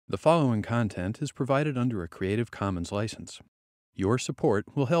The following content is provided under a Creative Commons license. Your support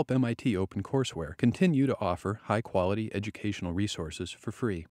will help MIT OpenCourseware continue to offer high-quality educational resources for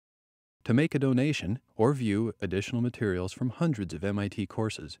free. To make a donation or view additional materials from hundreds of MIT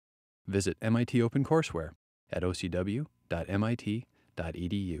courses, visit MIT OpenCourseware at ocw.mit.edu.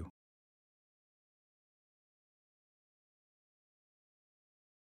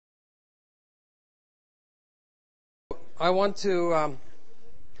 I want to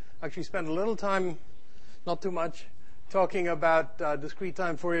actually spend a little time, not too much, talking about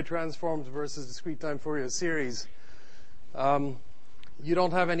discrete-time Fourier transforms versus discrete-time Fourier series. You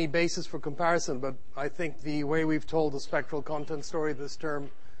don't have any basis for comparison, but I think the way we've told the spectral content story this term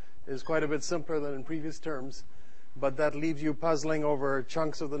is quite a bit simpler than in previous terms, but that leaves you puzzling over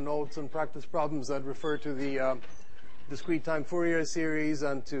chunks of the notes and practice problems that refer to the discrete-time Fourier series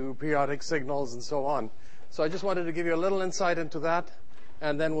and to periodic signals and so on. So I just wanted to give you a little insight into that,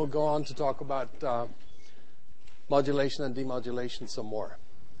 and then we'll go on to talk about modulation and demodulation some more.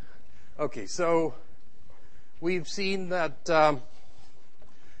 Okay, so we've seen that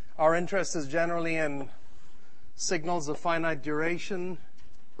our interest is generally in signals of finite duration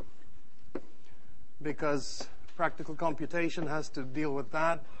because practical computation has to deal with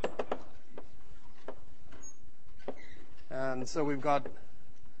that. And so we've got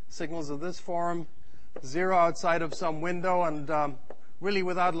signals of this form, 0 outside of some window, and really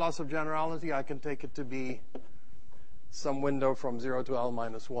without loss of generality, I can take it to be some window from 0 to L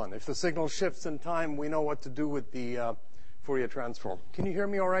minus 1. If the signal shifts in time, we know what to do with the Fourier transform. Can you hear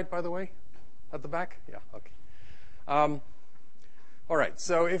me all right, by the way, at the back? Yeah, okay. All right,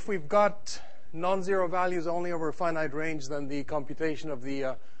 so if we've got non-zero values only over a finite range, then the computation of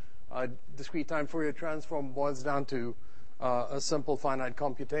the discrete-time Fourier transform boils down to a simple finite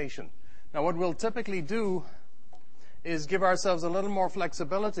computation. Now, what we'll typically do is give ourselves a little more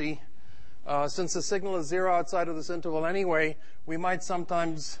flexibility. Since the signal is 0 outside of this interval anyway, we might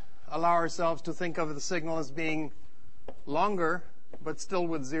sometimes allow ourselves to think of the signal as being longer, but still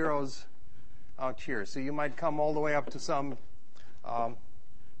with zeros out here. So you might come all the way up to some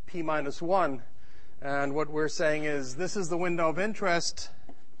p minus 1. And what we're saying is this is the window of interest.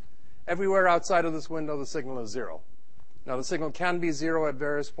 Everywhere outside of this window, the signal is 0. Now, the signal can be 0 at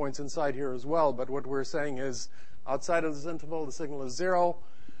various points inside here as well, but what we're saying is outside of this interval, the signal is 0.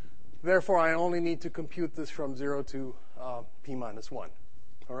 Therefore, I only need to compute this from 0 to p minus 1.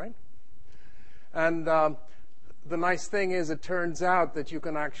 All right? And the nice thing is it turns out that you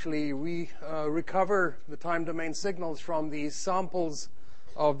can actually recover the time domain signals from these samples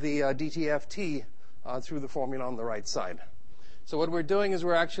of the DTFT through the formula on the right side. So what we're doing is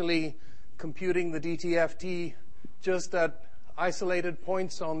we're actually computing the DTFT just at isolated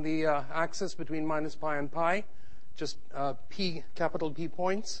points on the axis between minus pi and pi, just p, capital P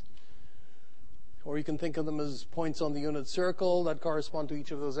points. Or you can think of them as points on the unit circle that correspond to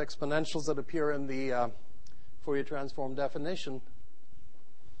each of those exponentials that appear in the Fourier transform definition.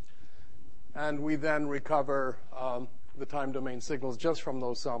 And we then recover the time domain signals just from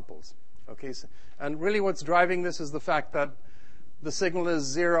those samples. Okay, so, and really what's driving this is the fact that the signal is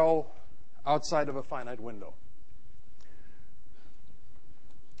 0 outside of a finite window.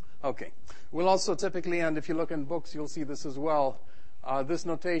 Okay, we'll also typically, and if you look in books, you'll see this as well, this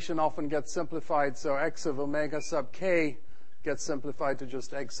notation often gets simplified, so x of omega sub k gets simplified to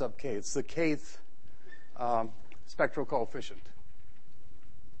just x sub k. It's the kth spectral coefficient.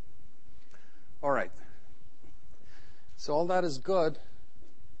 All right. So all that is good.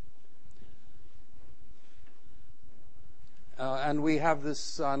 And we have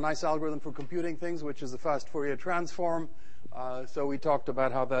this nice algorithm for computing things, which is the fast Fourier transform. So we talked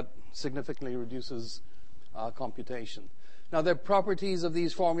about how that significantly reduces computation. Now, there are properties of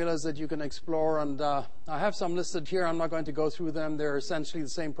these formulas that you can explore, and I have some listed here. I'm not going to go through them. They're essentially the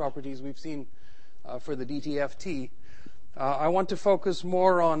same properties we've seen for the DTFT. I want to focus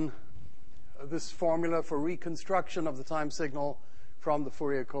more on this formula for reconstruction of the time signal from the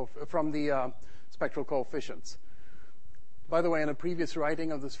spectral coefficients. By the way, in a previous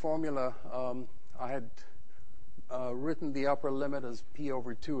writing of this formula, I had written the upper limit as p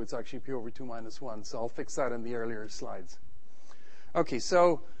over 2. It's actually p over 2 minus 1, so I'll fix that in the earlier slides. Okay,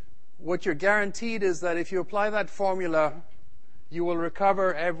 so what you're guaranteed is that if you apply that formula, you will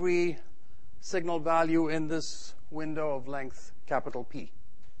recover every signal value in this window of length capital P.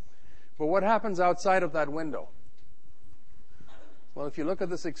 But what happens outside of that window? Well, if you look at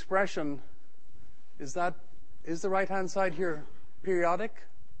this expression, is the right-hand side here periodic?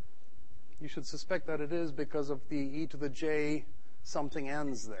 You should suspect that it is because of the e to the j something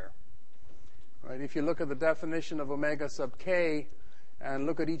ends there. Right? If you look at the definition of omega sub k, and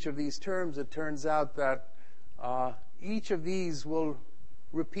look at each of these terms, it turns out that each of these will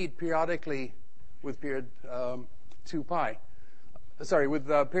repeat periodically with period 2 pi. Sorry, with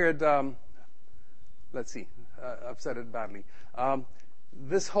period, let's see, I've said it badly.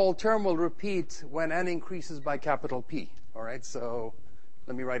 This whole term will repeat when n increases by capital P. All right, so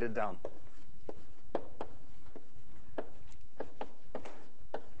let me write it down.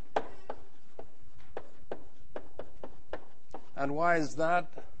 And why is that?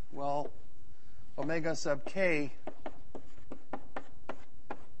 Well, omega sub k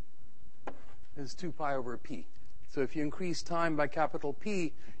is 2 pi over p. So if you increase time by capital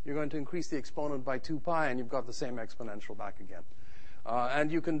P, you're going to increase the exponent by 2 pi, and you've got the same exponential back again.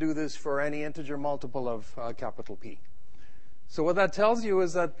 And you can do this for any integer multiple of capital P. So what that tells you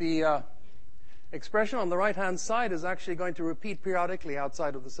is that the expression on the right-hand side is actually going to repeat periodically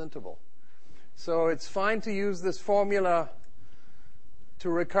outside of this interval. So it's fine to use this formula to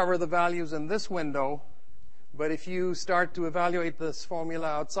recover the values in this window, but if you start to evaluate this formula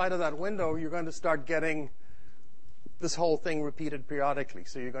outside of that window, you're going to start getting this whole thing repeated periodically.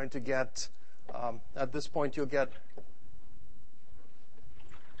 So you're going to get, at this point, you'll get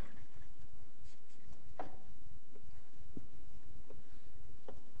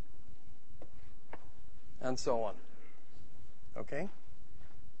and so on. Okay?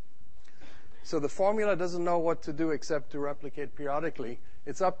 So the formula doesn't know what to do except to replicate periodically.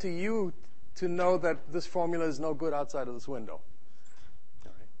 It's up to you to know that this formula is no good outside of this window.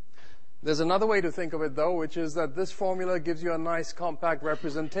 All right. There's another way to think of it, though, which is that this formula gives you a nice compact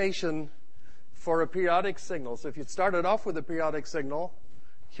representation for a periodic signal. So if you started off with a periodic signal,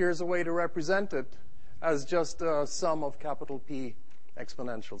 here's a way to represent it as just a sum of capital P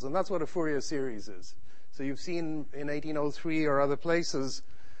exponentials. And that's what a Fourier series is. So you've seen in 1803 or other places,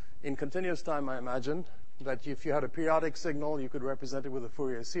 in continuous time, I imagine, that if you had a periodic signal, you could represent it with a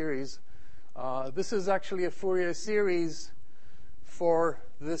Fourier series. This is actually a Fourier series for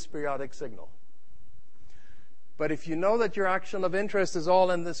this periodic signal. But if you know that your action of interest is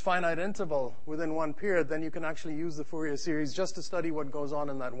all in this finite interval within one period, then you can actually use the Fourier series just to study what goes on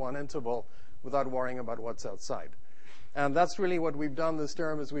in that one interval without worrying about what's outside. And that's really what we've done this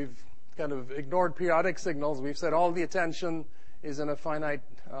term, is we've kind of ignored periodic signals. We've said all the attention is in a finite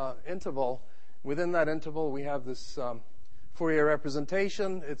interval. Within that interval, we have this Fourier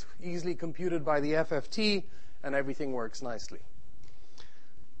representation. It's easily computed by the FFT, and everything works nicely.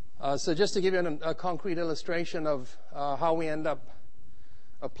 So just to give you a concrete illustration of how we end up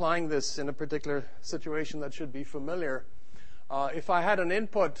applying this in a particular situation that should be familiar, if I had an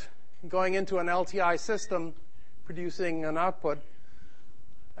input going into an LTI system producing an output,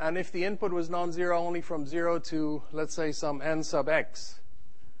 and if the input was non-zero only from 0 to, let's say, some n sub x,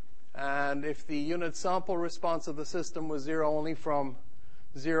 and if the unit sample response of the system was 0 only from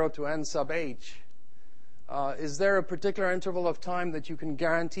 0 to n sub h, is there a particular interval of time that you can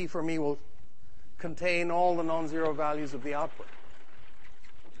guarantee for me will contain all the non-zero values of the output?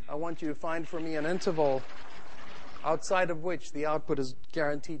 I want you to find for me an interval outside of which the output is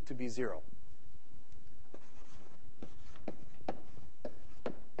guaranteed to be 0.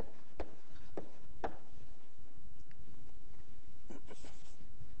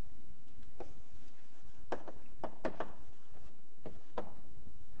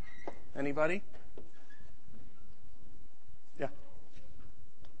 Anybody? Yeah.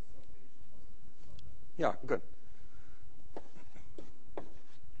 Yeah, good.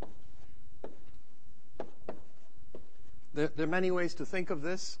 There are many ways to think of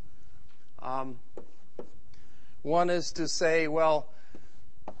this. One is to say, well,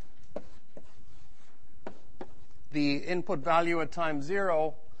 the input value at time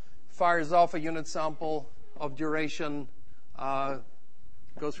 0 fires off a unit sample of duration,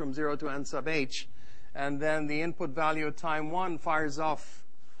 goes from 0 to n sub h, and then the input value at time 1 fires off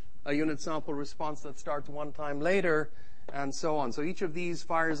a unit sample response that starts one time later, and so on. So each of these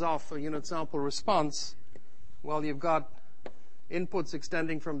fires off a unit sample response. Well, you've got inputs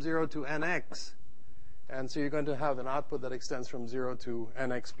extending from 0 to nx, and so you're going to have an output that extends from 0 to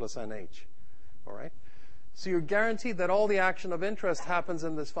nx plus nh. All right? So you're guaranteed that all the action of interest happens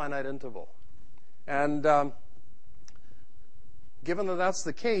in this finite interval. And given that that's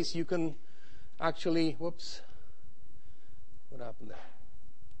the case, you can actually, whoops, what happened there?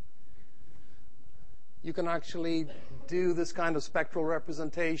 You can actually do this kind of spectral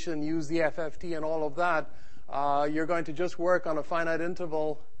representation, use the FFT and all of that. You're going to just work on a finite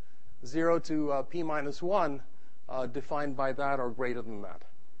interval 0 to p minus 1 defined by that or greater than that.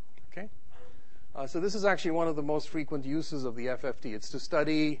 Okay? So this is actually one of the most frequent uses of the FFT. It's to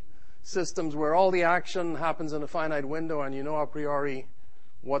study systems where all the action happens in a finite window and you know a priori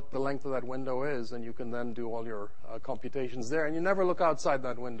what the length of that window is, and you can then do all your computations there. And you never look outside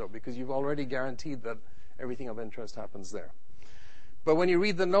that window because you've already guaranteed that everything of interest happens there. But when you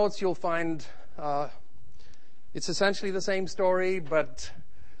read the notes, you'll find it's essentially the same story, but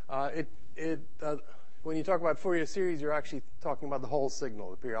when you talk about Fourier series, you're actually talking about the whole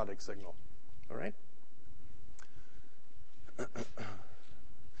signal, the periodic signal. All right?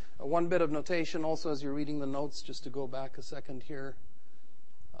 One bit of notation also as you're reading the notes, just to go back a second here.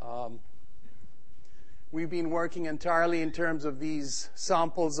 We've been working entirely in terms of these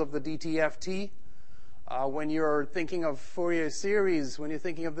samples of the DTFT. When you're thinking of Fourier series, when you're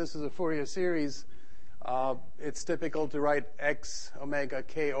thinking of this as a Fourier series, it's typical to write x omega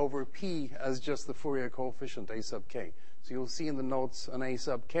k over p as just the Fourier coefficient a sub k. So you'll see in the notes an a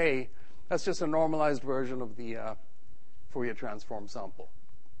sub k. That's just a normalized version of the Fourier transform sample.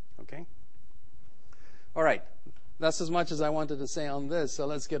 Okay? All right. That's as much as I wanted to say on this. So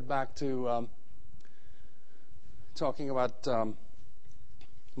let's get back to talking about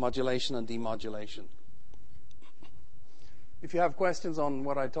modulation and demodulation. If you have questions on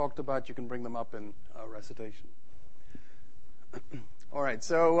what I talked about, you can bring them up in recitation. All right,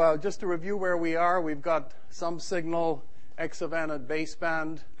 so just to review where we are, we've got some signal x of n at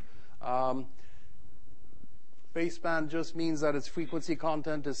baseband. Baseband just means that its frequency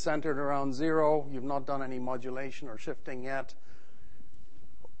content is centered around 0. You've not done any modulation or shifting yet.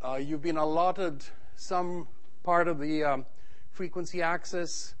 You've been allotted some part of the frequency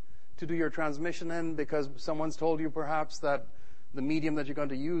axis to do your transmission in because someone's told you perhaps that the medium that you're going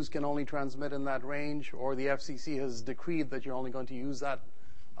to use can only transmit in that range, or the FCC has decreed that you're only going to use that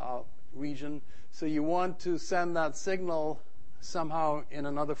region. So you want to send that signal somehow in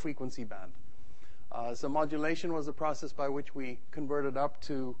another frequency band. So modulation was the process by which we converted up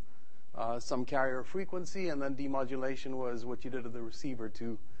to some carrier frequency, and then demodulation was what you did to the receiver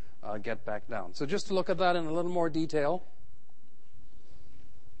to get back down. So just to look at that in a little more detail,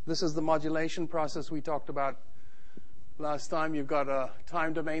 this is the modulation process we talked about last time. You've got a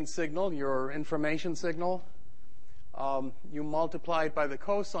time domain signal, your information signal. You multiply it by the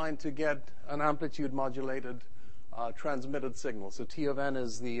cosine to get an amplitude modulated transmitted signal. So T of n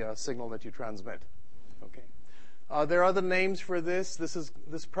is the signal that you transmit. Okay. There are other names for this.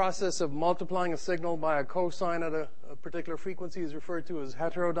 This process of multiplying a signal by a cosine at a particular frequency is referred to as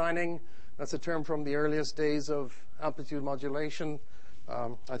heterodyning. That's a term from the earliest days of amplitude modulation.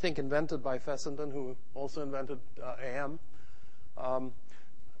 I think invented by Fessenden, who also invented AM. And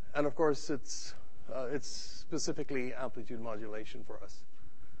of course, it's specifically amplitude modulation for us.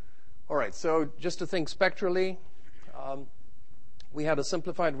 All right, so just to think spectrally, we had a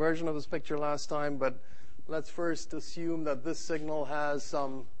simplified version of this picture last time, but let's first assume that this signal has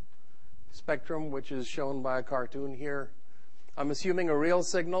some spectrum, which is shown by a cartoon here. I'm assuming a real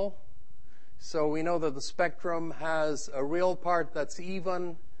signal. So we know that the spectrum has a real part that's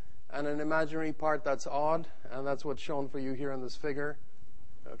even and an imaginary part that's odd, and that's what's shown for you here in this figure.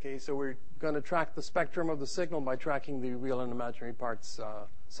 Okay, so we're going to track the spectrum of the signal by tracking the real and imaginary parts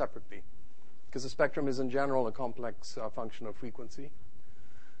separately, because the spectrum is in general a complex function of frequency.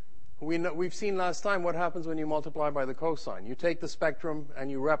 We've seen last time what happens when you multiply by the cosine. You take the spectrum and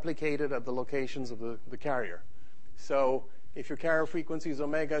you replicate it at the locations of the carrier. So if your carrier frequency is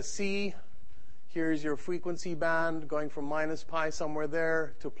omega c, here's your frequency band going from minus pi somewhere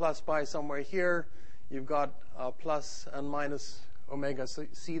there to plus pi somewhere here. You've got plus and minus omega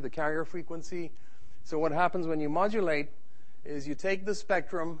c, the carrier frequency. So what happens when you modulate is you take the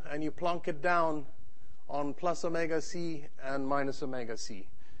spectrum and you plunk it down on plus omega c and minus omega c,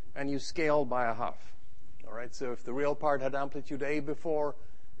 and you scale by a half. All right, so if the real part had amplitude a before,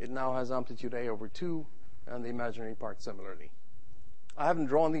 it now has amplitude a over 2, and the imaginary part similarly. I haven't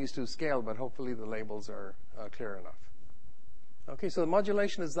drawn these to scale, but hopefully the labels are clear enough. Okay, so the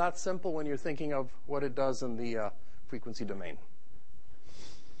modulation is that simple when you're thinking of what it does in the frequency domain.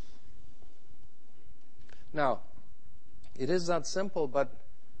 Now, it is that simple, but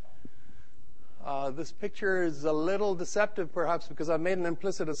this picture is a little deceptive, perhaps, because I've made an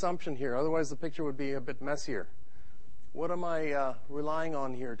implicit assumption here. Otherwise, the picture would be a bit messier. What am I relying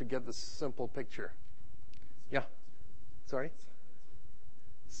on here to get this simple picture? Yeah? Sorry?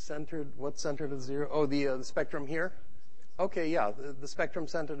 Centered, what's centered at 0? Oh, the spectrum here? Okay, yeah, the spectrum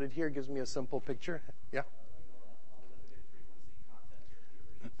centered at here gives me a simple picture. Yeah?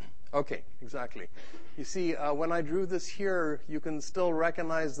 Okay, exactly. You see, when I drew this here, you can still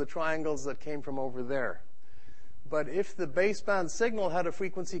recognize the triangles that came from over there. But if the baseband signal had a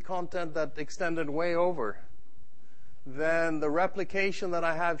frequency content that extended way over, then the replication that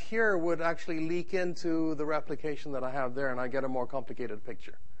I have here would actually leak into the replication that I have there, and I get a more complicated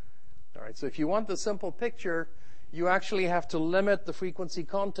picture. All right, so if you want the simple picture, you actually have to limit the frequency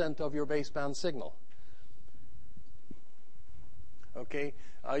content of your baseband signal. Okay,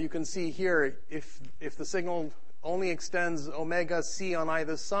 you can see here, if the signal only extends omega c on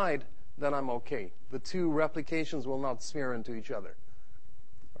either side, then I'm okay. The two replications will not smear into each other.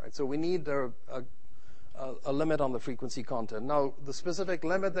 All right, so we need a limit on the frequency content. Now, the specific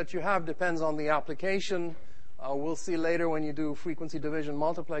limit that you have depends on the application. We'll see later when you do frequency division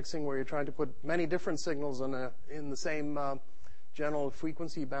multiplexing, where you're trying to put many different signals in the same general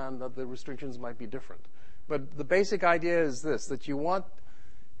frequency band, that the restrictions might be different. But the basic idea is this, that you want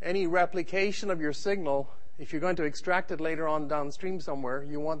any replication of your signal, if you're going to extract it later on downstream somewhere,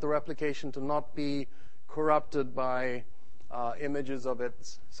 you want the replication to not be corrupted by images of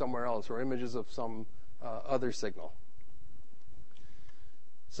it somewhere else, or images of some other signal.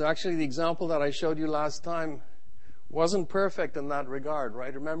 So actually, the example that I showed you last time wasn't perfect in that regard,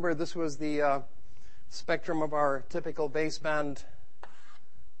 right? Remember, this was the spectrum of our typical baseband.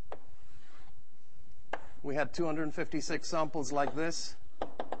 We had 256 samples like this,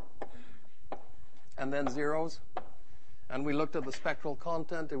 and then zeros. And we looked at the spectral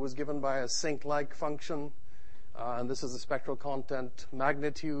content. It was given by a sync-like function. And this is the spectral content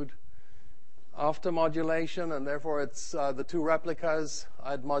magnitude. After modulation, and therefore it's the two replicas,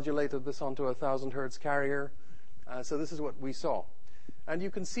 I'd modulated this onto a 1000 hertz carrier. So this is what we saw. And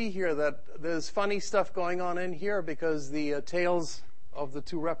you can see here that there's funny stuff going on in here because the tails of the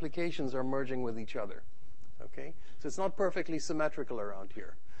two replications are merging with each other. Okay? So it's not perfectly symmetrical around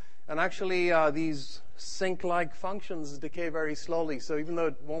here. And actually, these sync-like functions decay very slowly. So even though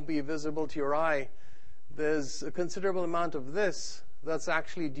it won't be visible to your eye, there's a considerable amount of this that's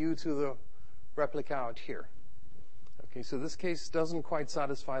actually due to the replica out here. Okay, so this case doesn't quite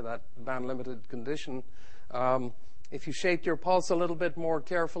satisfy that band-limited condition. If you shaped your pulse a little bit more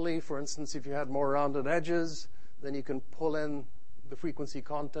carefully, for instance, if you had more rounded edges, then you can pull in the frequency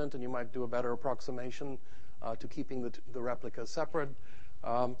content, and you might do a better approximation to keeping the replicas separate.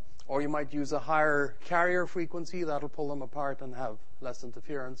 Or you might use a higher carrier frequency. That'll pull them apart and have less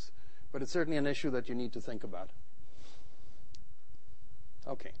interference. But it's certainly an issue that you need to think about.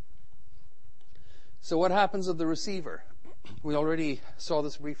 Okay. So what happens at the receiver? We already saw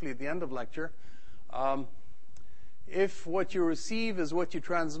this briefly at the end of lecture. If what you receive is what you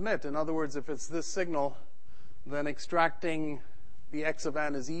transmit, in other words, if it's this signal, then extracting the X of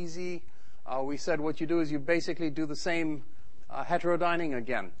n is easy. We said what you do is you basically do the same heterodyning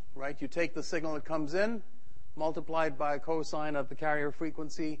again, right? You take the signal that comes in, multiplied by a cosine at the carrier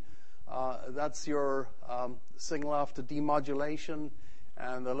frequency. That's your signal after demodulation.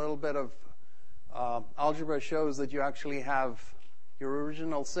 And a little bit of algebra shows that you actually have your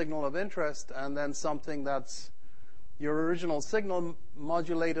original signal of interest and then something that's your original signal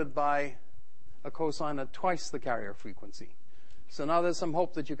modulated by a cosine at twice the carrier frequency. So now there's some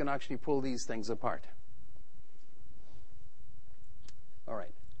hope that you can actually pull these things apart. All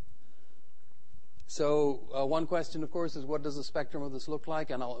right. So one question, of course, is what does the spectrum of this look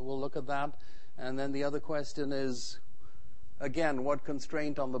like? And we'll look at that. And then the other question is, again, what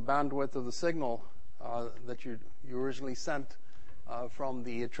constraint on the bandwidth of the signal that you originally sent from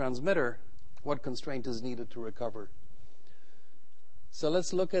the transmitter, what constraint is needed to recover? So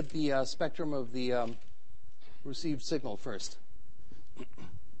let's look at the spectrum of the received signal first.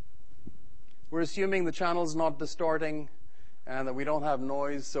 We're assuming the channel's not distorting and that we don't have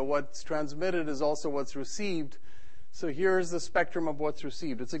noise. So what's transmitted is also what's received. So here's the spectrum of what's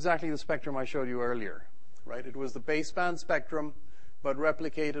received. It's exactly the spectrum I showed you earlier, right? It was the baseband spectrum, but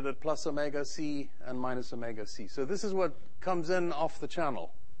replicated at plus omega c and minus omega c. So this is what comes in off the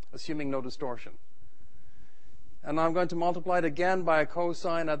channel, assuming no distortion. And I'm going to multiply it again by a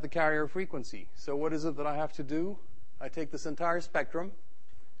cosine at the carrier frequency. So what is it that I have to do? I take this entire spectrum,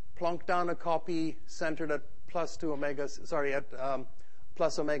 plunk down a copy centered at plus omega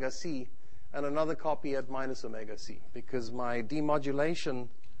c, and another copy at minus omega c, because my demodulation,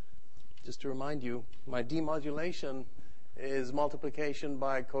 just to remind you, my demodulation is multiplication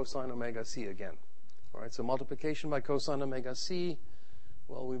by cosine omega c again. All right, so multiplication by cosine omega c,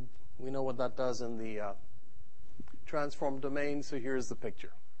 well, we know what that does in the transform domain, so here's the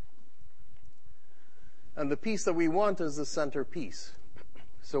picture. And the piece that we want is the center piece.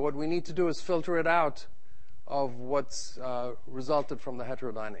 So what we need to do is filter it out of what's resulted from the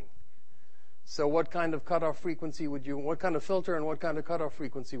heterodyning. So what kind of cutoff frequency what kind of filter and what kind of cutoff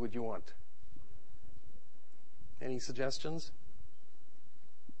frequency would you want? Any suggestions?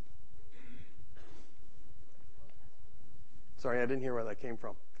 Sorry, I didn't hear where that came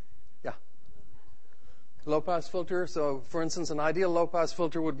from. Yeah. Low-pass filter. So, for instance, an ideal low-pass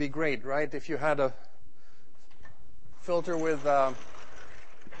filter would be great, right? If you had a filter with a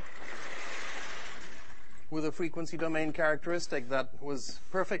frequency domain characteristic that was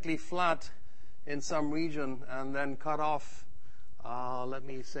perfectly flat in some region and then cut off, let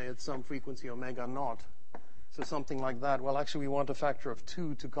me say at some frequency omega naught. So something like that. Well, actually, we want a factor of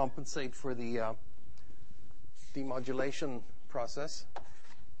 2 to compensate for the demodulation process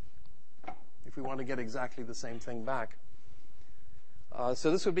if we want to get exactly the same thing back.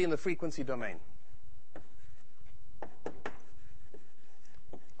 So this would be in the frequency domain.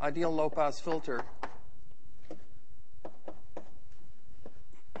 Ideal low-pass filter.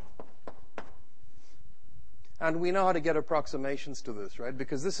 And we know how to get approximations to this, right?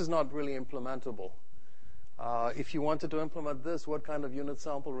 Because this is not really implementable. If you wanted to implement this, what kind of unit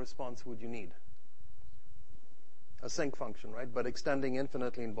sample response would you need? A sinc function, right? But extending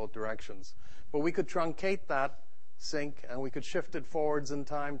infinitely in both directions. But we could truncate that sinc, and we could shift it forwards in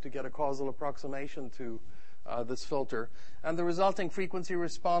time to get a causal approximation to this filter. And the resulting frequency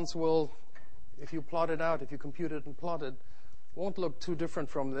response will, if you plot it out, if you compute it and plot it, won't look too different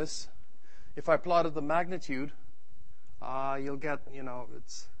from this. If I plotted the magnitude, you'll get,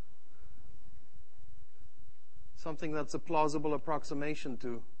 it's something that's a plausible approximation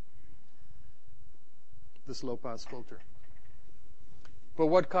to this low-pass filter. But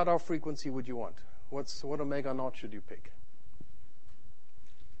what cutoff frequency would you want? What omega naught should you pick?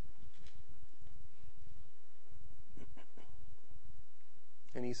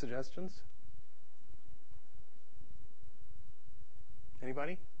 Any suggestions?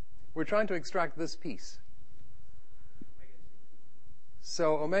 Anybody? We're trying to extract this piece.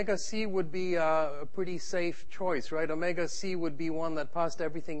 So omega c would be a pretty safe choice, right? Omega c would be one that passed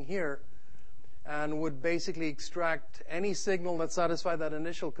everything here and would basically extract any signal that satisfied that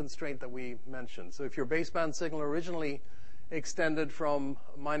initial constraint that we mentioned. So if your baseband signal originally extended from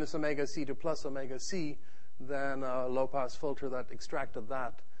minus omega c to plus omega c, then a low-pass filter that extracted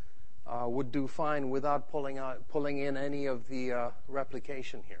that would do fine without pulling in any of the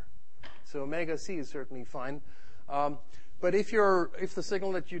replication here. So omega c is certainly fine. But if the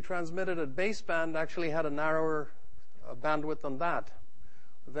signal that you transmitted at baseband actually had a narrower bandwidth than that,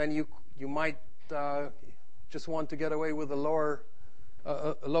 then you might just want to get away with a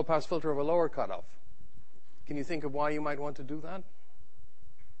low-pass filter of a lower cutoff. Can you think of why you might want to do that?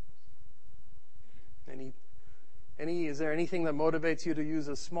 Is there anything that motivates you to use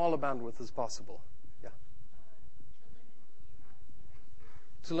as small a bandwidth as possible? Yeah.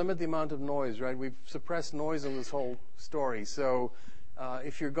 To limit the amount of noise, right? We've suppressed noise in this whole story. So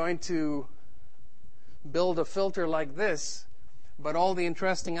if you're going to build a filter like this, but all the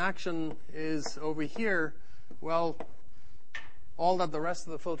interesting action is over here, well, all that the rest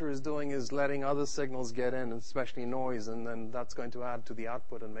of the filter is doing is letting other signals get in, especially noise, and then that's going to add to the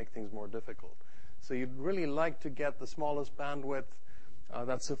output and make things more difficult. So you'd really like to get the smallest bandwidth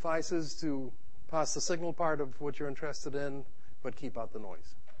that suffices to pass the signal part of what you're interested in, but keep out the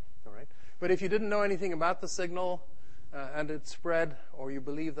noise. All right? But if you didn't know anything about the signal and it spread, or you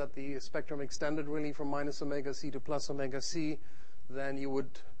believe that the spectrum extended really from minus omega c to plus omega c, then you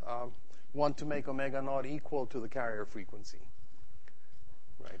would want to make omega naught equal to the carrier frequency.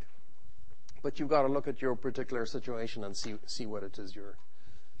 Right? But you've got to look at your particular situation and see what it is you're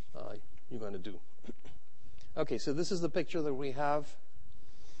going to do. Okay, so this is the picture that we have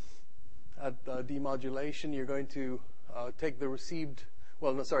at demodulation. You're going to take the received,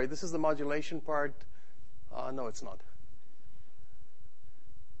 well, no, sorry, this is the modulation part. No, it's not.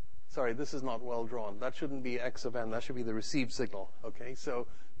 Sorry, this is not well drawn. That shouldn't be x of n. That should be the received signal. Okay, so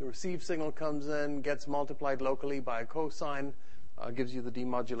the received signal comes in, gets multiplied locally by a cosine, gives you the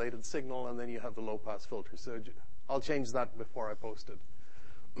demodulated signal, and then you have the low-pass filter. So I'll change that before I post it.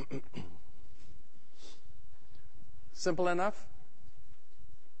 Simple enough?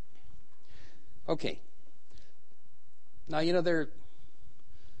 Okay. Now, there are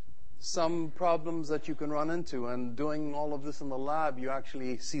some problems that you can run into, and doing all of this in the lab, you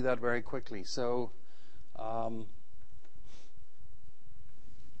actually see that very quickly. So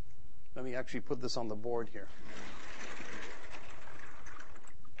let me actually put this on the board here.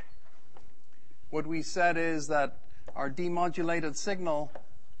 What we said is that our demodulated signal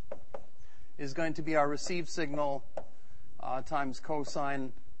is going to be our received signal times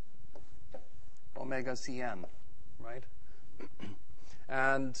cosine omega Cn, right?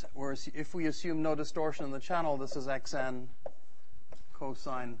 And if we assume no distortion in the channel, this is xn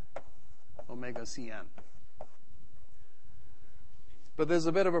cosine omega Cn. But there's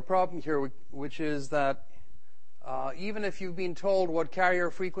a bit of a problem here, which is that even if you've been told what carrier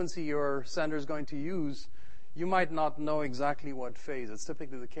frequency your sender is going to use, you might not know exactly what phase. It's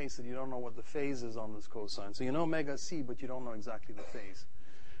typically the case that you don't know what the phase is on this cosine. So you know omega c, but you don't know exactly the phase,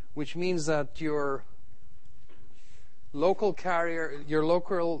 which means that your local carrier, your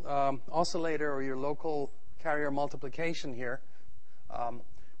local oscillator or your local carrier multiplication here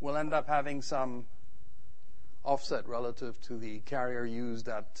will end up having some offset relative to the carrier used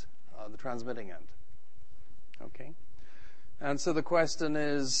at the transmitting end. Okay? And so the question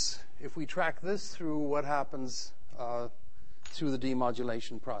is, if we track this through, what happens through the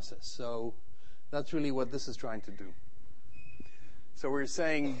demodulation process? So that's really what this is trying to do. So we're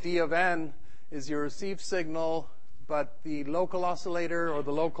saying D of n is your received signal, but the local oscillator or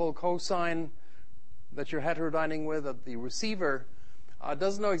the local cosine that you're heterodyning with at the receiver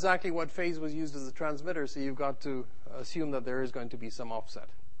doesn't know exactly what phase was used as a transmitter, so you've got to assume that there is going to be some offset.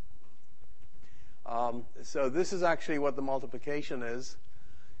 So this is actually what the multiplication is.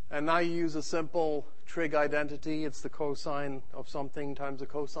 And now you use a simple trig identity. It's the cosine of something times the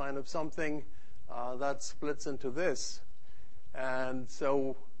cosine of something. That splits into this. And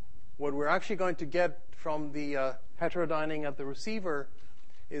so what we're actually going to get from the heterodyning at the receiver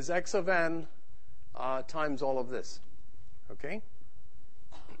is x of n times all of this. Okay?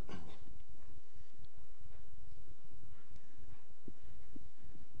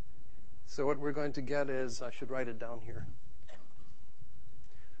 So what we're going to get is, I should write it down here.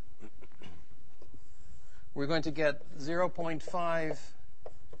 We're going to get 0.5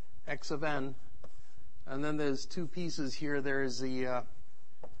 x of n, and then there's two pieces here. There's the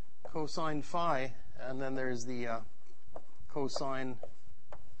cosine phi, and then there's the cosine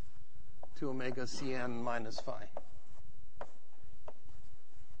 2 omega cn minus phi.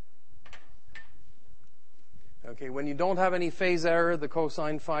 Okay, when you don't have any phase error, the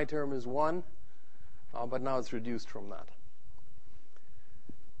cosine phi term is 1, but now it's reduced from that.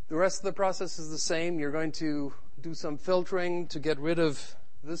 The rest of the process is the same. You're going to do some filtering to get rid of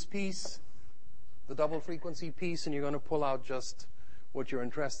this piece, the double frequency piece, and you're going to pull out just what you're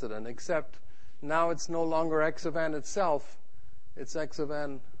interested in, except now it's no longer x of n itself. It's x of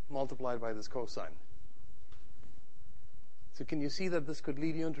n multiplied by this cosine. So can you see that this could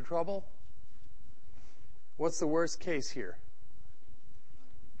lead you into trouble? What's the worst case here?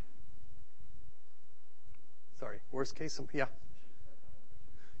 Sorry, worst case? Yeah.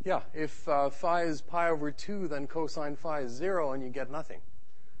 Yeah, if phi is pi over 2, then cosine phi is 0, and you get nothing.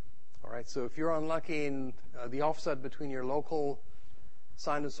 All right, so if you're unlucky in the offset between your local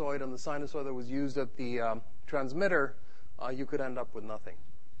sinusoid and the sinusoid that was used at the transmitter, you could end up with nothing.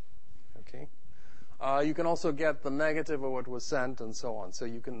 Okay? You can also get the negative of what was sent and so on. So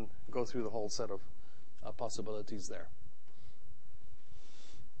you can go through the whole set of possibilities there.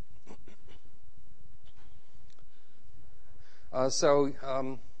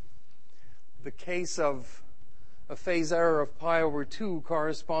 The case of a phase error of pi over 2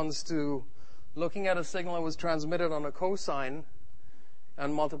 corresponds to looking at a signal that was transmitted on a cosine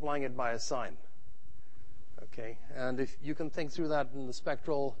and multiplying it by a sine. Okay, and if you can think through that in the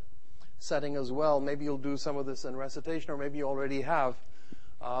spectral setting as well, maybe you'll do some of this in recitation, or maybe you already have.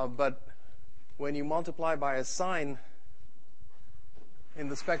 But when you multiply by a sine in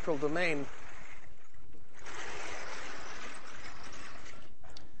the spectral domain,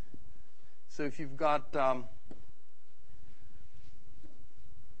 so if you've got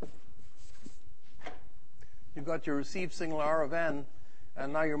your received signal R of n,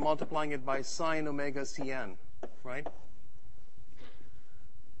 and now you're multiplying it by sine omega Cn, right?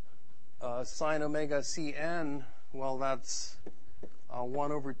 Sine omega Cn, well, that's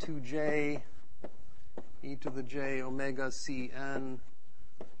 1 over 2j e to the j omega Cn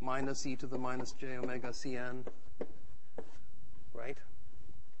minus e to the minus j omega Cn, right?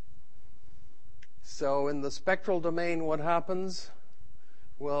 So in the spectral domain, what happens?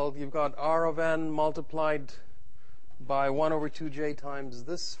 Well, you've got R of n multiplied by 1 over 2j times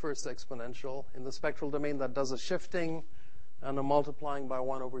this first exponential. In the spectral domain, that does a shifting and a multiplying by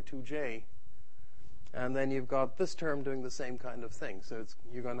 1 over 2j. And then you've got this term doing the same kind of thing. So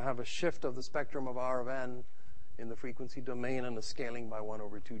you're going to have a shift of the spectrum of R of n in the frequency domain and a scaling by 1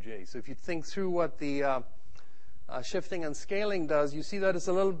 over 2j. So if you think through what the shifting and scaling does, you see that it's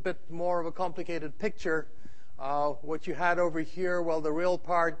a little bit more of a complicated picture. What you had over here, well, the real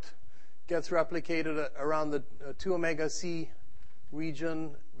part gets replicated around the 2 omega c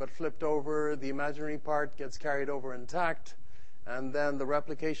region, but flipped over. The imaginary part gets carried over intact. And then the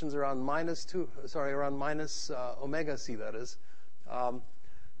replications around minus omega c, that is.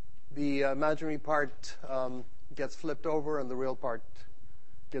 The imaginary part gets flipped over, and the real part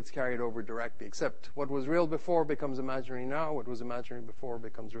gets carried over directly, except what was real before becomes imaginary now, what was imaginary before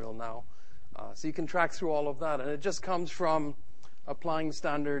becomes real now. So you can track through all of that, and it just comes from applying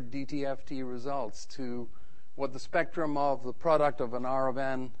standard DTFT results to what the spectrum of the product of an R of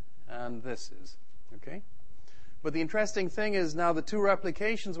n and this is, okay? But the interesting thing is now the two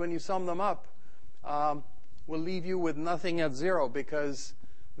replications, when you sum them up, will leave you with nothing at 0, because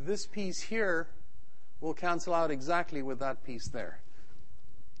this piece here will cancel out exactly with that piece there.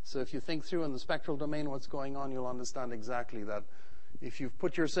 So if you think through in the spectral domain what's going on, you'll understand exactly that if you've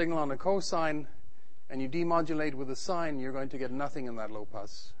put your signal on a cosine and you demodulate with a sine, you're going to get nothing in that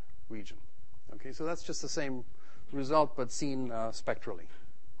low-pass region. Okay, so that's just the same result but seen spectrally.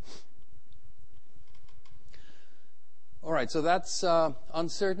 All right, so that's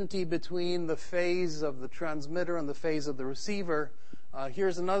uncertainty between the phase of the transmitter and the phase of the receiver.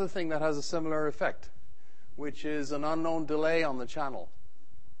 Here's another thing that has a similar effect, which is an unknown delay on the channel.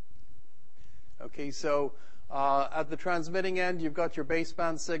 Okay, so at the transmitting end, you've got your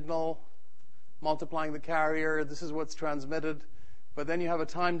baseband signal multiplying the carrier. This is what's transmitted. But then you have a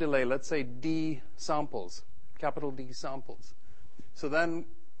time delay, let's say D samples, capital D samples. So then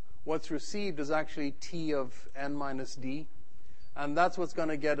what's received is actually T of n minus D. And that's what's going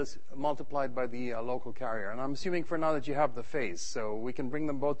to get us multiplied by the local carrier. And I'm assuming for now that you have the phase. So we can bring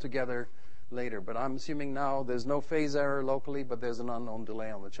them both together later. But I'm assuming now there's no phase error locally, but there's an unknown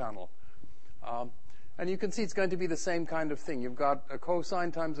delay on the channel. And you can see it's going to be the same kind of thing. You've got a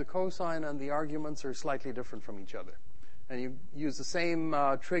cosine times a cosine, and the arguments are slightly different from each other. And you use the same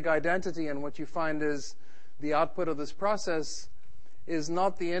trig identity, and what you find is the output of this process is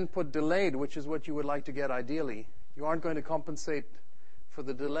not the input delayed, which is what you would like to get ideally. You aren't going to compensate for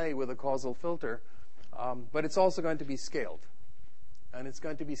the delay with a causal filter, but it's also going to be scaled. And it's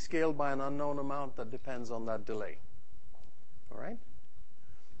going to be scaled by an unknown amount that depends on that delay. All right?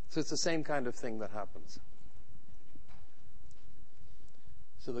 So it's the same kind of thing that happens.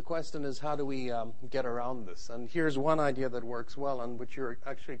 So the question is, how do we get around this? And here's one idea that works well and which you're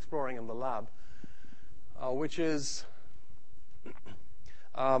actually exploring in the lab, which is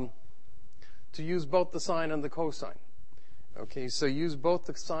to use both the sine and the cosine. Okay, so use both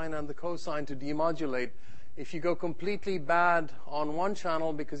the sine and the cosine to demodulate. If you go completely bad on one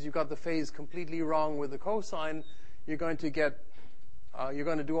channel because you got the phase completely wrong with the cosine, you're going to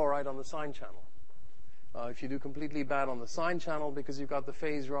do all right on the sine channel. If you do completely bad on the sine channel because you got the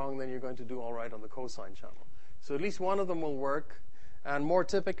phase wrong, then you're going to do all right on the cosine channel. So at least one of them will work, and more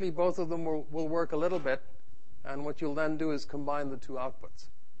typically, both of them will work a little bit. And what you'll then do is combine the two outputs.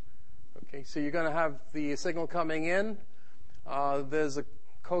 Okay, so you're going to have the signal coming in. There's a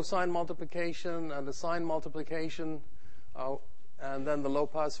cosine multiplication and a sine multiplication, and then the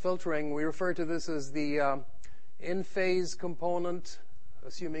low-pass filtering. We refer to this as the in-phase component,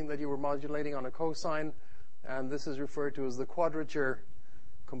 assuming that you were modulating on a cosine, and this is referred to as the quadrature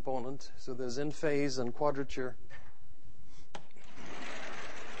component. So there's in-phase and quadrature.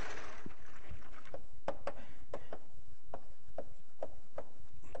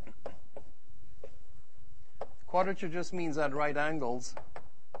 Quadrature just means at right angles.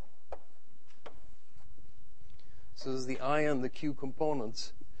 So this is the I and the Q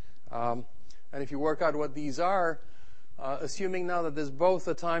components. And if you work out what these are, assuming now that there's both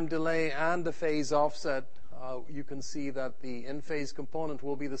a time delay and a phase offset, you can see that the in-phase component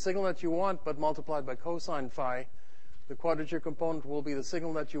will be the signal that you want, but multiplied by cosine phi. The quadrature component will be the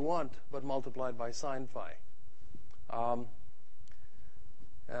signal that you want, but multiplied by sine phi.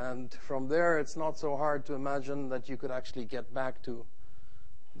 And from there, it's not so hard to imagine that you could actually get back to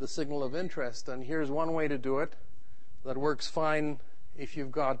the signal of interest. And here's one way to do it that works fine if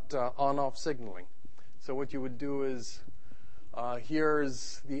you've got on-off signaling. So what you would do is,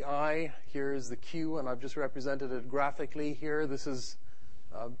 here's the I, here's the Q, and I've just represented it graphically here. This is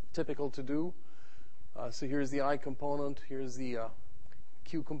typical to do. So here's the I component, here's the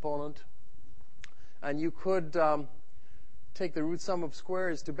Q component. And you could take the root sum of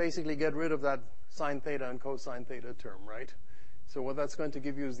squares to basically get rid of that sine theta and cosine theta term, right? So what that's going to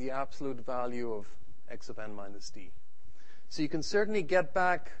give you is the absolute value of x of n minus d. So you can certainly get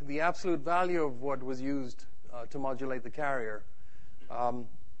back the absolute value of what was used to modulate the carrier. And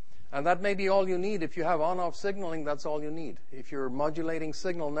that may be all you need. If you have on-off signaling, that's all you need. If your modulating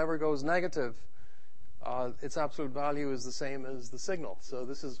signal never goes negative, its absolute value is the same as the signal. So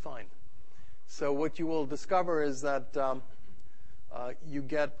this is fine. So what you will discover is that you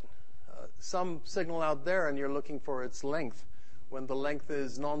get some signal out there, and you're looking for its length. When the length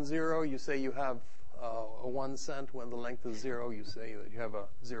is non-zero, you say you have a 1 cent. When the length is 0, you say that you have a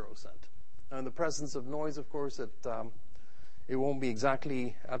 0 cent. Now, in the presence of noise, of course, It won't be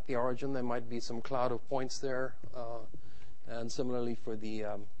exactly at the origin. There might be some cloud of points there, and similarly for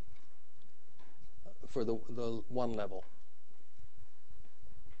the one level.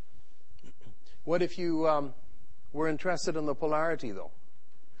 What if you were interested in the polarity, though?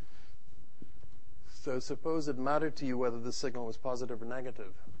 So suppose it mattered to you whether the signal was positive or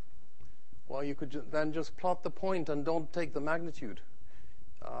negative. Well, you could then just plot the point and don't take the magnitude.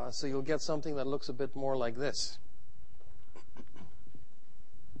 So you'll get something that looks a bit more like this.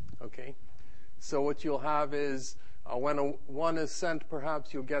 Okay? So what you'll have is when a 1 is sent,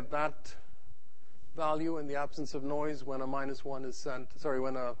 perhaps you'll get that value in the absence of noise. When a minus 1 is sent,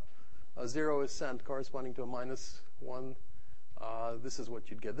 when a 0 is sent corresponding to a minus 1, this is what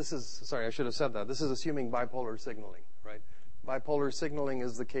you'd get. I should have said that. This is assuming bipolar signaling, right? Bipolar signaling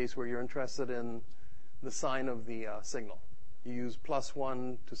is the case where you're interested in the sign of the signal. You use plus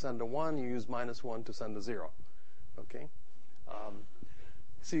 1 to send a 1. You use minus 1 to send a 0. Okay?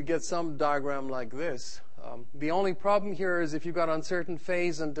 So you get some diagram like this. The only problem here is if you've got uncertain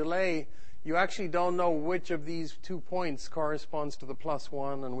phase and delay, you actually don't know which of these 2 points corresponds to the plus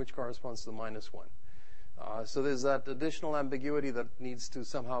 1 and which corresponds to the minus 1. So there's that additional ambiguity that needs to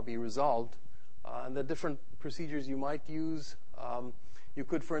somehow be resolved. And the different procedures you might use, you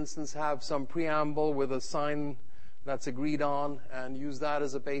could, for instance, have some preamble with a sign that's agreed on and use that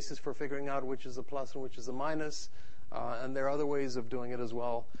as a basis for figuring out which is a plus and which is a minus. And there are other ways of doing it as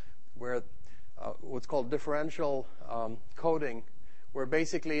well, where what's called differential coding, where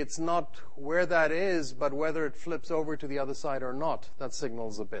basically it's not where that is, but whether it flips over to the other side or not, that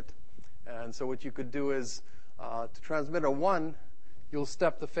signals a bit. And so what you could do is to transmit a 1, you'll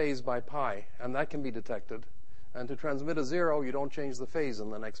step the phase by pi, and that can be detected. And to transmit a 0, you don't change the phase in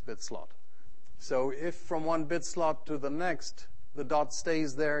the next bit slot. So if from one bit slot to the next, the dot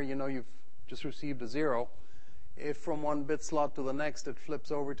stays there, you know you've just received a 0. If from one bit slot to the next it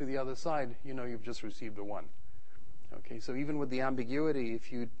flips over to the other side, you know you've just received a 1. Okay, so even with the ambiguity,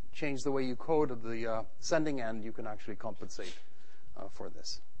 if you change the way you code at the sending end, you can actually compensate for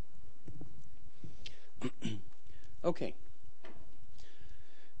this. Okay.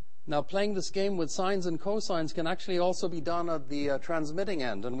 Now, playing this game with sines and cosines can actually also be done at the transmitting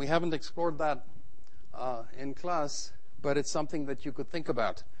end, and we haven't explored that in class, but it's something that you could think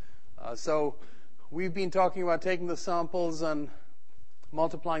about. So we've been talking about taking the samples and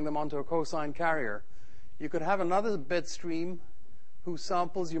multiplying them onto a cosine carrier. You could have another bit stream whose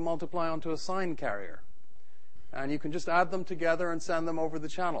samples you multiply onto a sine carrier, and you can just add them together and send them over the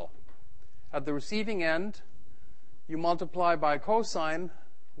channel. At the receiving end, you multiply by cosine.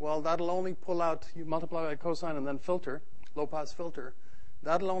 Well, that'll only pull out, you multiply by cosine and then filter, low-pass filter.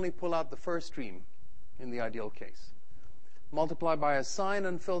 That'll only pull out the first stream in the ideal case. Multiply by a sine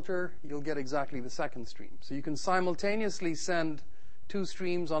and filter, you'll get exactly the second stream. So you can simultaneously send 2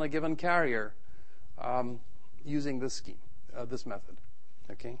 streams on a given carrier using this scheme, this method.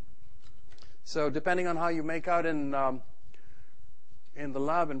 Okay. So depending on how you make out in the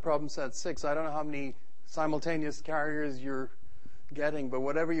lab in problem set 6, I don't know how many simultaneous carriers you're getting, but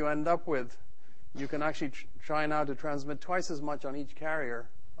whatever you end up with, you can actually try now to transmit twice as much on each carrier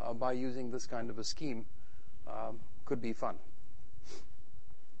by using this kind of a scheme. Could be fun.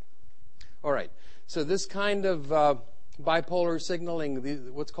 All right. So this kind of bipolar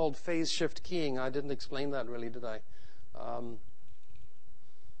signaling, what's called phase shift keying, I didn't explain that really, did I?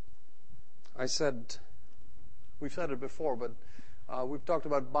 We've said it before, but we've talked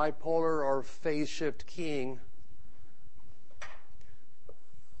about bipolar or phase shift keying.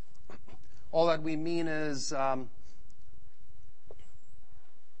 All that we mean is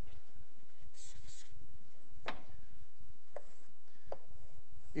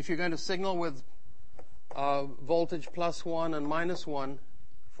if you're going to signal with voltage plus 1 and minus 1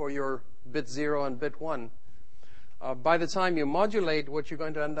 for your bit 0 and bit 1, by the time you modulate, what you're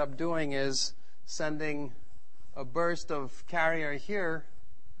going to end up doing is sending a burst of carrier here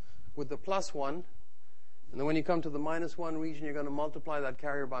with the plus 1. And then when you come to the minus 1 region, you're going to multiply that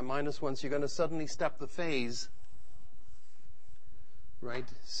carrier by minus 1. So you're going to suddenly step the phase. Right?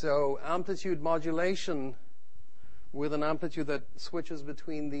 So amplitude modulation with an amplitude that switches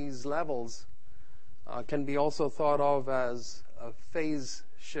between these levels can be also thought of as a phase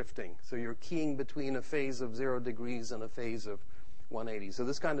shifting. So you're keying between a phase of 0 degrees and a phase of 180. So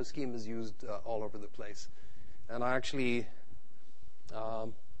this kind of scheme is used all over the place. And I actually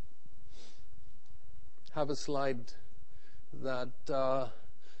have a slide that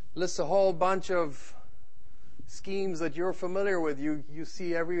lists a whole bunch of schemes that you're familiar with. You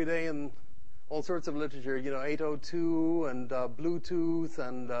see every day all sorts of literature, 802 and Bluetooth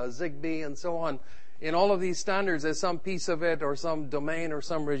and Zigbee and so on. In all of these standards, there's some piece of it or some domain or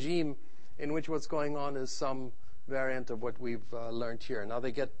some regime in which what's going on is some variant of what we've learned here. Now,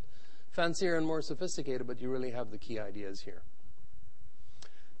 they get fancier and more sophisticated, but you really have the key ideas here.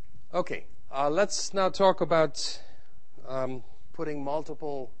 Okay, let's now talk about putting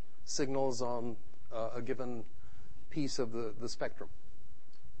multiple signals on a given piece of the spectrum.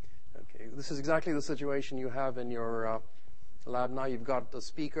 Okay, this is exactly the situation you have in your lab now. You've got a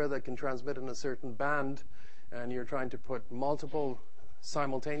speaker that can transmit in a certain band, and you're trying to put multiple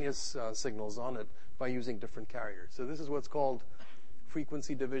simultaneous signals on it by using different carriers. So this is what's called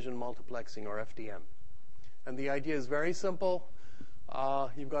frequency division multiplexing, or FDM. And the idea is very simple.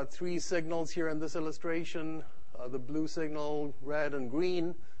 You've got 3 signals here in this illustration, the blue signal, red, and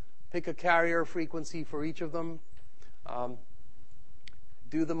green. Pick a carrier frequency for each of them.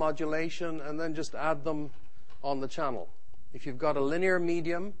 Do the modulation, and then just add them on the channel. If you've got a linear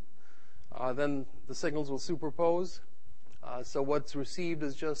medium, then the signals will superpose. So what's received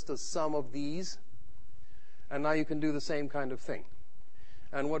is just a sum of these. And now you can do the same kind of thing.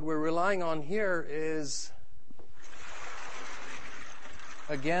 And what we're relying on here is,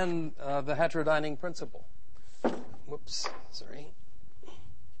 again, the heterodyning principle. Whoops, sorry.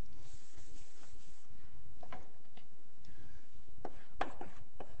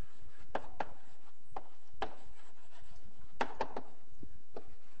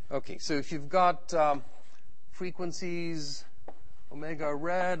 Okay, so if you've got frequencies omega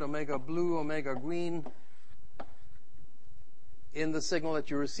red, omega blue, omega green in the signal that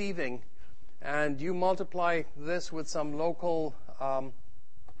you're receiving, and you multiply this with some local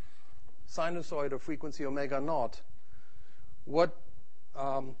sinusoid of frequency omega naught, where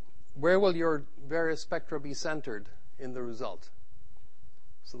will your various spectra be centered in the result?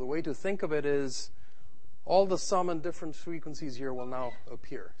 So the way to think of it is all the sum and different frequencies here will now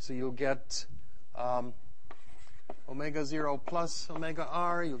appear. So you'll get omega 0 plus omega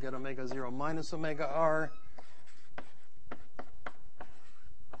r, you'll get omega 0 minus omega r,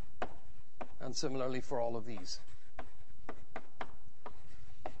 and similarly for all of these.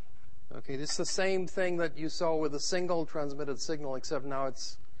 Okay, this is the same thing that you saw with a single transmitted signal, except now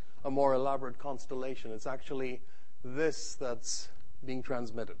it's a more elaborate constellation. It's actually this that's being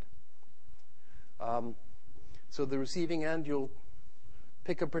transmitted. So the receiving end, you'll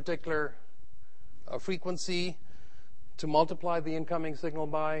pick a particular frequency to multiply the incoming signal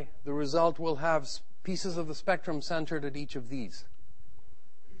by. The result will have pieces of the spectrum centered at each of these.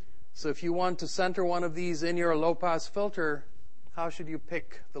 So if you want to center one of these in your low-pass filter, how should you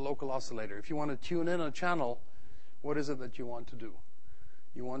pick the local oscillator? If you want to tune in a channel, what is it that you want to do?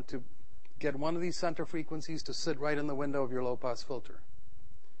 You want to get one of these center frequencies to sit right in the window of your low-pass filter.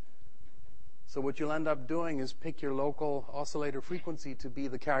 So what you'll end up doing is pick your local oscillator frequency to be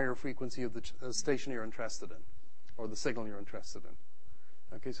the carrier frequency of the station you're interested in, or the signal you're interested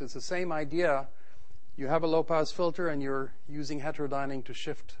in. Okay, so it's the same idea. You have a low-pass filter, and you're using heterodyning to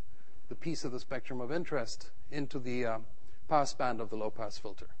shift the piece of the spectrum of interest into the pass band of the low-pass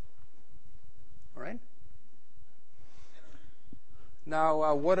filter. All right?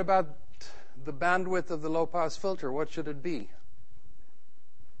 Now, what about the bandwidth of the low-pass filter? What should it be?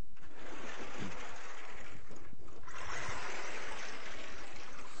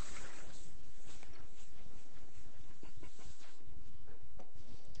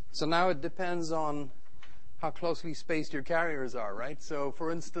 So now it depends on how closely spaced your carriers are, right? So for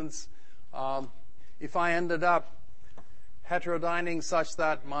instance, if I ended up heterodyning such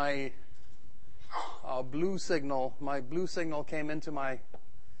that my blue signal came into my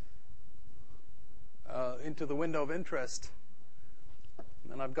into the window of interest,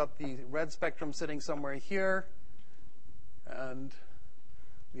 and I've got the red spectrum sitting somewhere here, and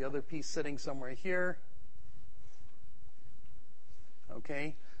the other piece sitting somewhere here.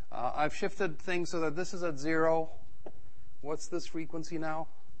 Okay. I've shifted things so that this is at 0. What's this frequency now?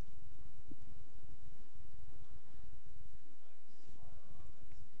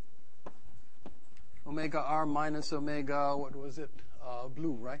 Omega r minus omega, what was it?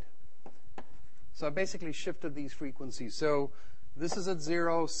 Blue, right? So I basically shifted these frequencies. So this is at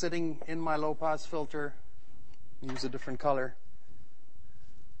 0, sitting in my low-pass filter. Use a different color.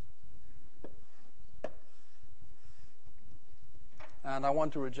 And I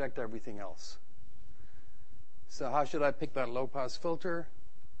want to reject everything else. So how should I pick that low-pass filter?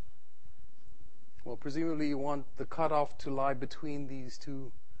 Well, presumably you want the cutoff to lie between these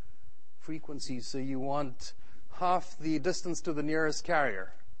two frequencies. So you want half the distance to the nearest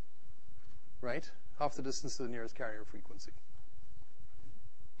carrier, right? Half the distance to the nearest carrier frequency.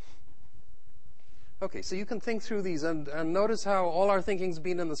 Okay, so you can think through these and notice how all our thinking's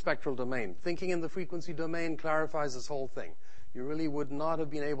been in the spectral domain. Thinking in the frequency domain clarifies this whole thing. You really would not have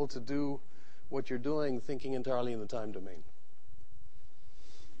been able to do what you're doing thinking entirely in the time domain.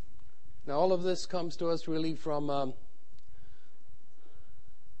 Now, all of this comes to us really from,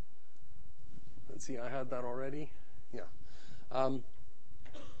 let's see, I had that already. Yeah.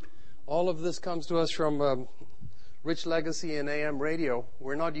 All of this comes to us from rich legacy in AM radio.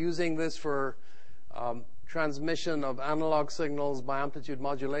 We're not using this for transmission of analog signals by amplitude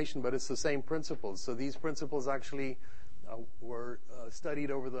modulation, but it's the same principles. So these principles actually were studied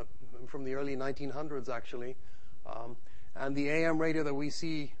from the early 1900s, actually. And the AM radio that we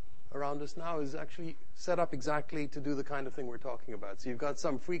see around us now is actually set up exactly to do the kind of thing we're talking about. So you've got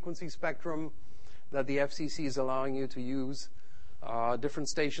some frequency spectrum that the FCC is allowing you to use. Different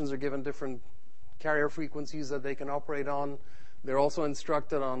stations are given different carrier frequencies that they can operate on. They're also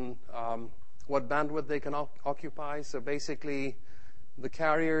instructed on what bandwidth they can occupy. So basically, the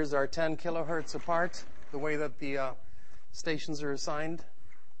carriers are 10 kilohertz apart, the way that the stations are assigned.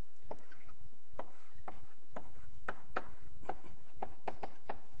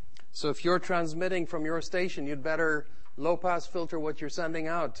 So if you're transmitting from your station, you'd better low-pass filter what you're sending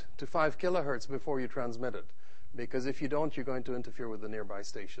out to 5 kilohertz before you transmit it. Because if you don't, you're going to interfere with the nearby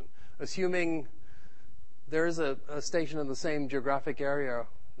station. Assuming there is a station in the same geographic area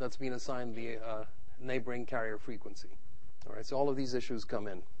that's been assigned the neighboring carrier frequency. All right, so all of these issues come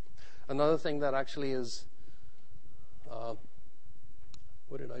in. Another thing that actually is,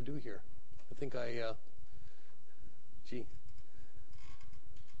 what did I do here? I think I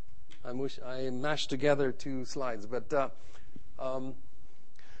mashed together two slides. But the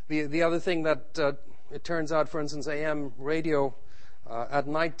other thing that it turns out, for instance, AM radio, at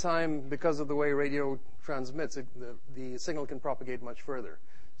nighttime, because of the way radio transmits, the signal can propagate much further.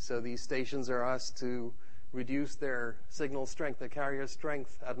 So these stations are asked to reduce their signal strength, their carrier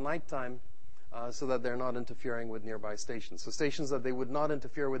strength at nighttime, so that they're not interfering with nearby stations. So stations that they would not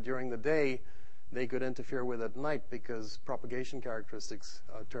interfere with during the day, they could interfere with at night because propagation characteristics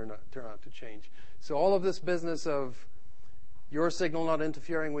turn out to change. So all of this business of your signal not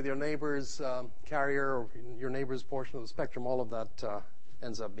interfering with your neighbor's carrier or your neighbor's portion of the spectrum, all of that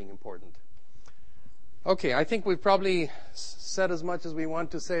ends up being important. Okay, I think we've probably said as much as we want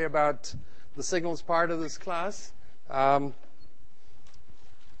to say about the signals part of this class. One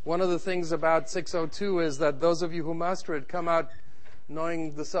of the things about 602 is that those of you who master it come out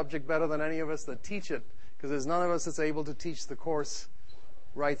knowing the subject better than any of us that teach it, because there's none of us that's able to teach the course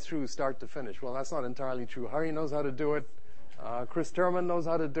right through, start to finish. Well, that's not entirely true. Harry knows how to do it. Chris Terman knows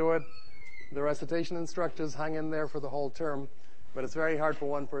how to do it. The recitation instructors hang in there for the whole term. But it's very hard for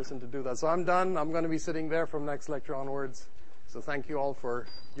one person to do that. So I'm done. I'm going to be sitting there from next lecture onwards. So thank you all for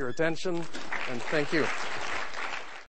your attention, and thank you.